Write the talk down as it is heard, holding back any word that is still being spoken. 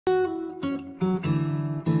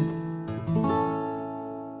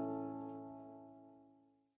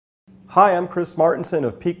Hi, I'm Chris Martenson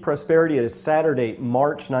of Peak Prosperity. It is Saturday,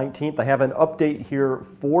 March 19th. I have an update here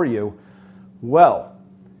for you. Well,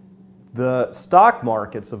 the stock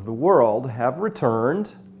markets of the world have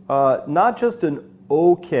returned not just an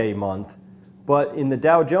okay month, but in the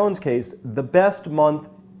Dow Jones case, the best month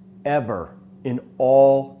ever in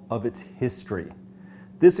all of its history.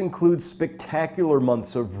 This includes spectacular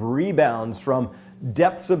months of rebounds from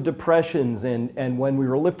depths of depressions and when we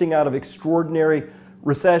were lifting out of extraordinary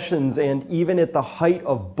recessions, and even at the height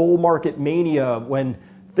of bull market mania when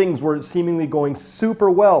things were seemingly going super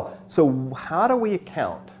well. So how do we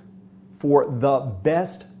account for the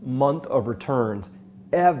best month of returns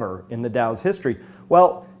ever in the Dow's history?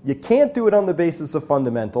 Well, you can't do it on the basis of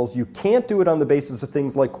fundamentals. You can't do it on the basis of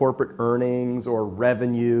things like corporate earnings or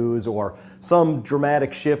revenues or some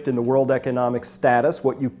dramatic shift in the world economic status.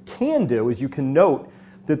 What you can do is you can note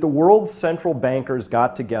that the world's central bankers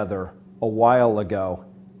got together a while ago.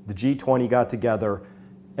 The G20 got together.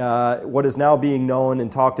 What is now being known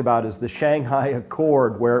and talked about as the Shanghai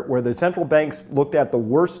Accord, where the central banks looked at the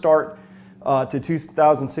worst start to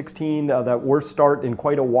 2016, that worst start in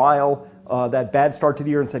quite a while, that bad start to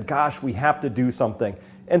the year, and said, gosh, we have to do something.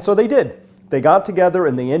 And so they did. They got together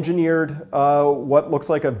and they engineered what looks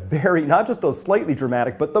like a very, not just a slightly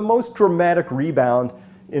dramatic, but the most dramatic rebound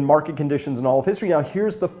in market conditions in all of history. Now,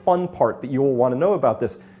 here's the fun part that you will want to know about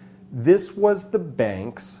this. This was the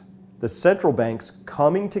banks, the central banks,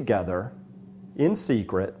 coming together in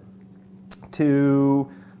secret to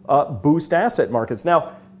boost asset markets.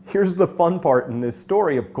 Now, here's the fun part in this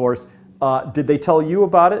story, of course. Did they tell you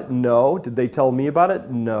about it? No. Did they tell me about it?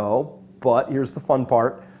 No. But here's the fun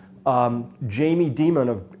part. Jamie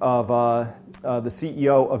Dimon, the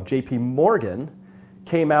CEO of JP Morgan,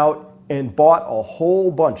 came out and bought a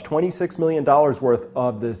whole bunch, $26 million worth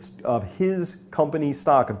of his company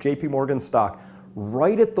stock, of JP Morgan stock,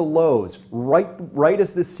 right at the lows, right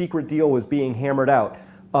as this secret deal was being hammered out.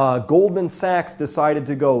 Goldman Sachs decided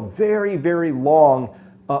to go very, very long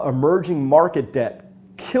emerging market debt.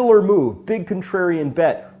 Killer move, big contrarian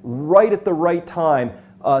bet, right at the right time,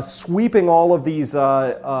 sweeping all of these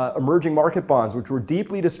emerging market bonds, which were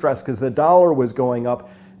deeply distressed because the dollar was going up.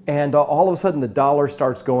 And all of a sudden, the dollar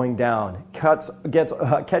starts going down,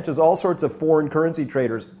 catches all sorts of foreign currency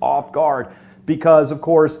traders off guard because, of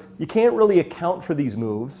course, you can't really account for these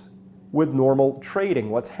moves with normal trading.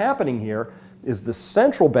 What's happening here is the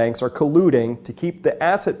central banks are colluding to keep the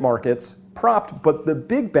asset markets propped, but the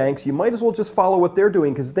big banks, you might as well just follow what they're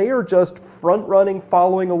doing because they are just front-running,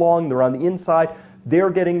 following along. They're on the inside. They're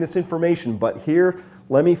getting this information. But here,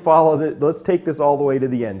 let me follow it. Let's take this all the way to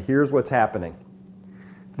the end. Here's what's happening.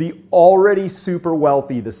 The already super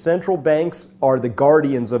wealthy, the central banks are the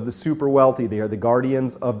guardians of the super wealthy. They are the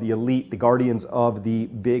guardians of the elite, the guardians of the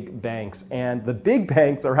big banks. And the big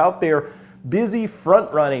banks are out there busy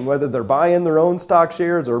front running, whether they're buying their own stock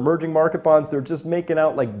shares or emerging market bonds. They're just making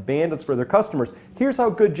out like bandits for their customers. Here's how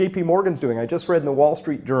good JP Morgan's doing. I just read in the Wall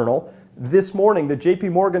Street Journal this morning that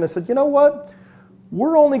JP Morgan has said, you know what?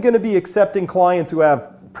 We're only going to be accepting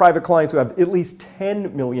private clients who have at least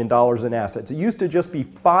 $10 million in assets. It used to just be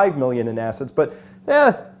 $5 million in assets, but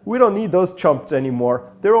we don't need those chumps anymore.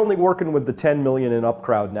 They're only working with the $10 million and up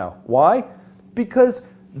crowd now. Why? Because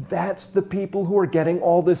that's the people who are getting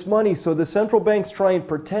all this money. So the central banks try and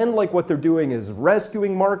pretend like what they're doing is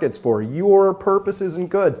rescuing markets for your purposes and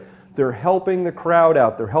good. They're helping the crowd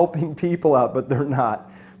out. They're helping people out, but they're not.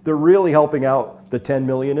 They're really helping out the 10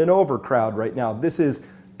 million and over crowd right now. This is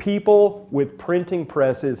people with printing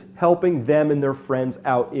presses helping them and their friends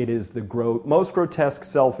out. It is the most grotesque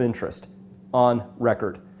self-interest on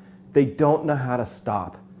record. They don't know how to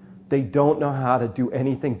stop. They don't know how to do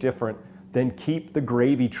anything different than keep the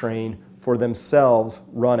gravy train for themselves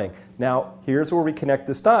running. Now, here's where we connect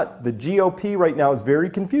this dot. The GOP right now is very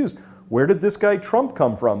confused. Where did this guy Trump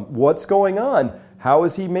come from? What's going on? How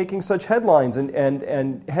is he making such headlines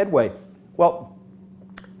and headway? Well,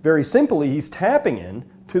 very simply, he's tapping in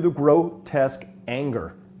to the grotesque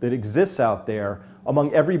anger that exists out there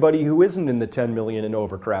among everybody who isn't in the 10 million and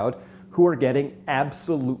over crowd, who are getting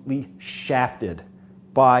absolutely shafted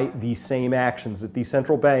by these same actions that these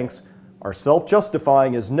central banks are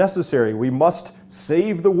self-justifying as necessary. We must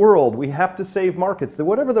save the world. We have to save markets.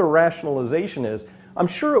 Whatever their rationalization is, I'm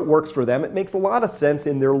sure it works for them. It makes a lot of sense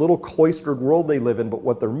in their little cloistered world they live in, but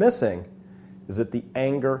what they're missing is that the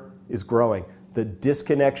anger is growing. The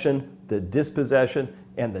disconnection, the dispossession,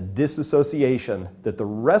 and the disassociation that the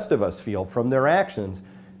rest of us feel from their actions,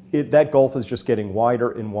 that gulf is just getting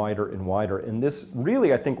wider and wider and wider. And this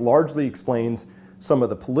really, I think, largely explains some of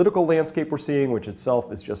the political landscape we're seeing, which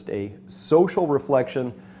itself is just a social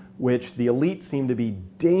reflection which the elite seem to be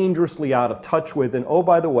dangerously out of touch with. And oh,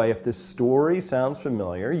 by the way, if this story sounds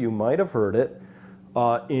familiar, you might have heard it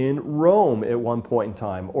in Rome at one point in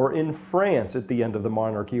time, or in France at the end of the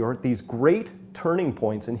monarchy, or at these great turning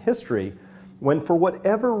points in history when, for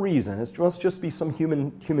whatever reason, it must just be some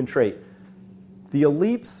human trait, the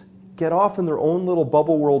elites get off in their own little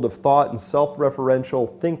bubble world of thought and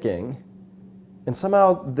self-referential thinking, and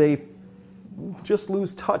somehow they just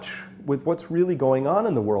lose touch with what's really going on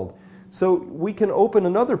in the world. So we can open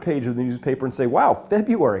another page of the newspaper and say, wow,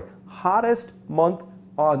 February, hottest month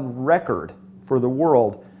on record for the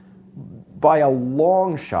world by a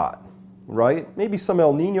long shot, right? Maybe some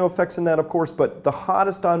El Nino effects in that, of course, but the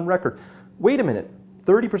hottest on record. Wait a minute,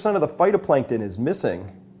 30% of the phytoplankton is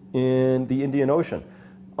missing in the Indian Ocean.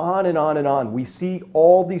 On and on and on. We see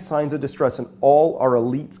all these signs of distress, and all our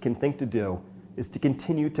elites can think to do is to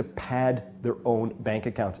continue to pad their own bank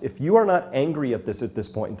accounts. If you are not angry at this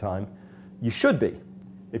point in time, you should be.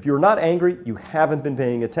 If you're not angry, you haven't been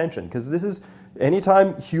paying attention, because this is,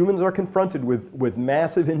 anytime humans are confronted with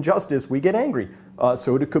massive injustice, we get angry.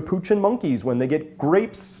 So do capuchin monkeys when they get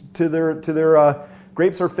grapes to their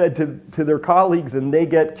grapes are fed to their colleagues and they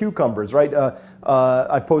get cucumbers, right?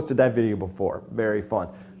 I've posted that video before, very fun.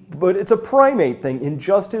 But it's a primate thing.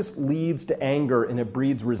 Injustice leads to anger and it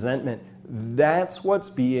breeds resentment. That's what's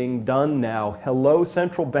being done now. Hello,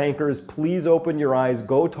 central bankers, please open your eyes,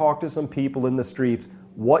 go talk to some people in the streets.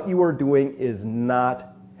 What you are doing is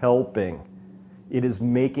not helping. It is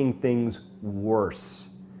making things worse.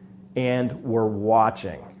 And we're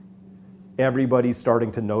watching. Everybody's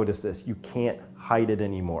starting to notice this. You can't hide it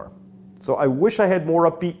anymore. So I wish I had more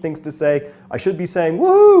upbeat things to say. I should be saying,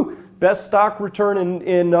 woohoo, best stock return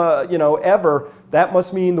in ever. That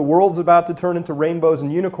must mean the world's about to turn into rainbows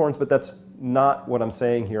and unicorns, but that's not what I'm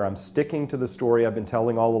saying here. I'm sticking to the story I've been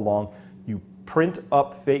telling all along. You print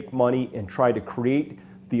up fake money and try to create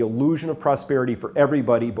the illusion of prosperity for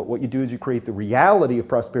everybody, but what you do is you create the reality of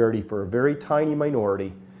prosperity for a very tiny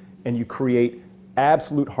minority, and you create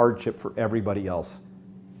absolute hardship for everybody else.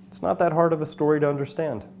 It's not that hard of a story to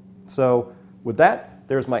understand. So with that,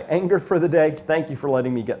 there's my anger for the day. Thank you for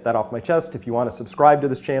letting me get that off my chest. If you want to subscribe to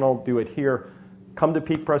this channel, do it here. Come to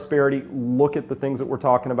Peak Prosperity, look at the things that we're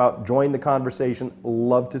talking about, join the conversation.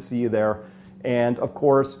 Love to see you there. And of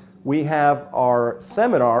course, we have our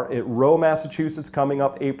seminar at Rowe, Massachusetts coming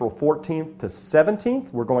up April 14th to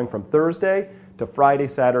 17th. We're going from Thursday to Friday,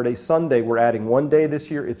 Saturday, Sunday. We're adding one day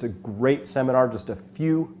this year. It's a great seminar, just a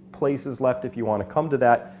few places left if you want to come to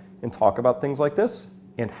that and talk about things like this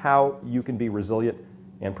and how you can be resilient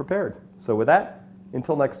and prepared. So with that,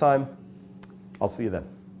 until next time, I'll see you then.